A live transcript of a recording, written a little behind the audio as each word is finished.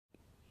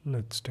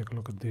Let's take a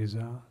look at these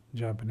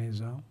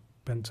Japanese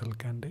pencil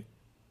candy.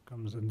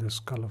 Comes in this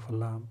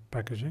colorful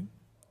packaging.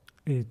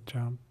 Each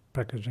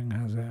packaging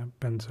has a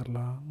pencil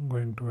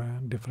going to a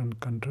different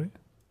country.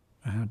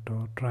 I had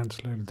to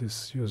translate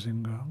this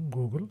using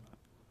Google.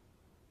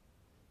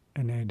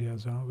 Any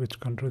ideas which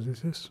country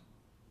this is?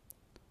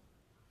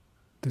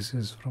 This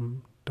is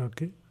from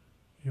Turkey.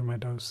 You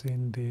might have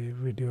seen the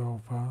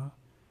video of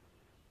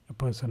a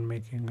person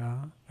making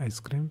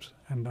ice creams,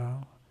 and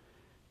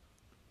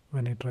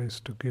when he tries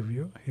to give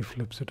you, he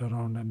flips it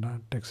around and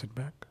takes it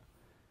back.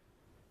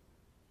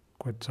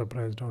 Quite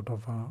surprised out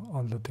of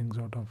all the things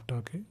out of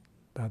Turkey.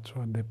 That's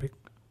what they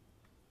picked.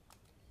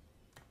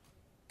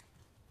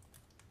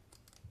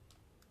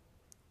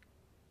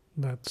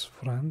 That's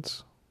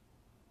France.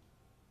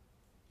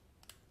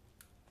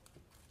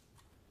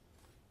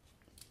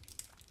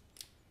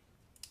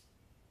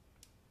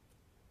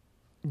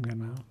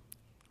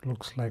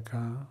 Looks like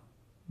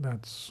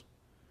that's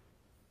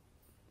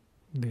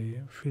the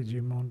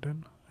Fiji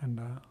mountain,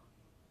 and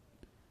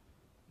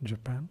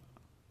Japan.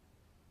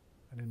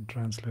 I didn't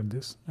translate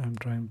this. I'm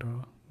trying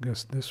to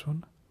guess this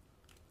one.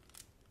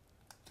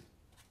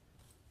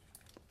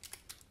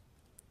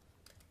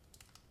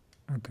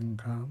 I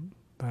think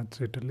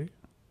that's Italy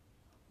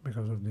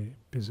because of the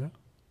pizza.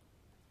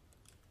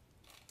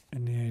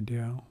 Any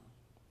idea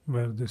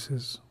where this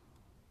is?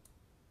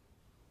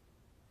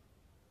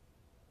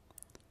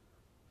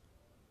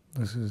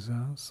 This is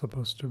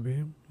supposed to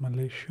be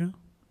Malaysia.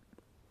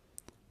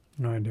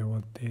 No idea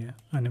what the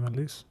animal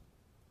is.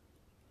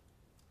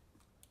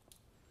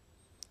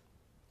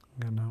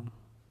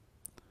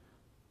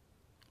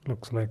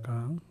 Looks like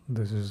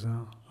this is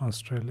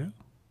Australia,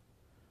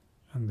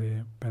 and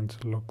the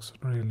pencil looks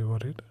really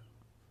worried.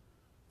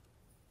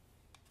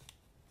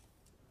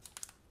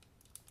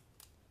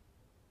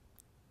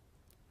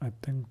 I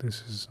think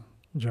this is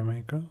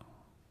Jamaica,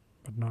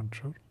 but not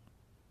sure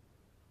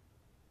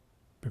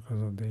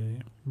because of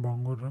the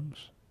bongo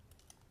drums.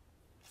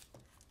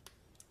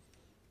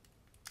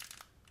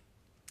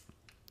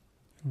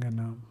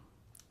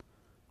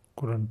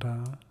 Couldn't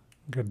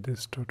get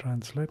this to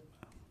translate.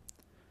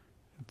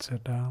 It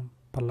said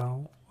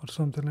Palau or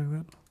something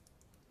like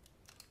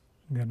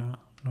that.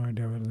 No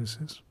idea where this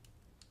is.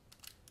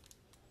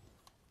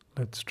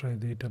 Let's try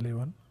the Italy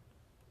one.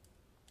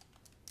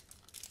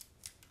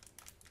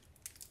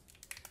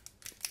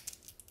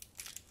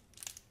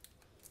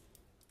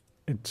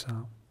 It's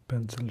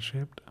pencil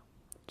shaped,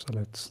 so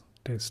let's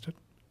taste it.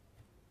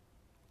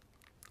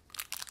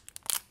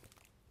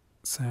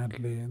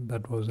 Sadly,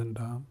 that wasn't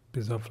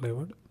pizza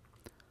flavored.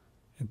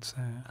 It's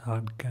a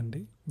hard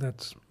candy.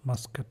 That's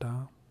mascot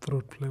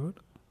fruit flavored.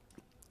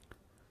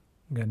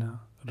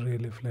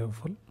 Really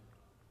flavorful.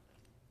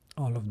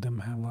 All of them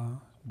have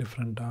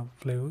different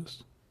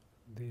flavors.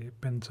 The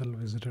pencil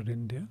visited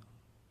India.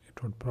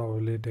 It would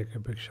probably take a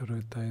picture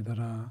with either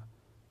a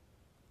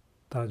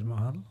Taj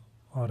Mahal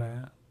or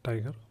a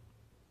tiger.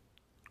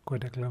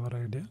 Quite a clever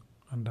idea,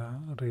 and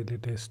a really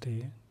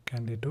tasty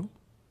candy too.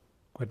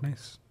 Quite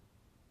nice.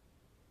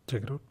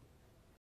 Check it out.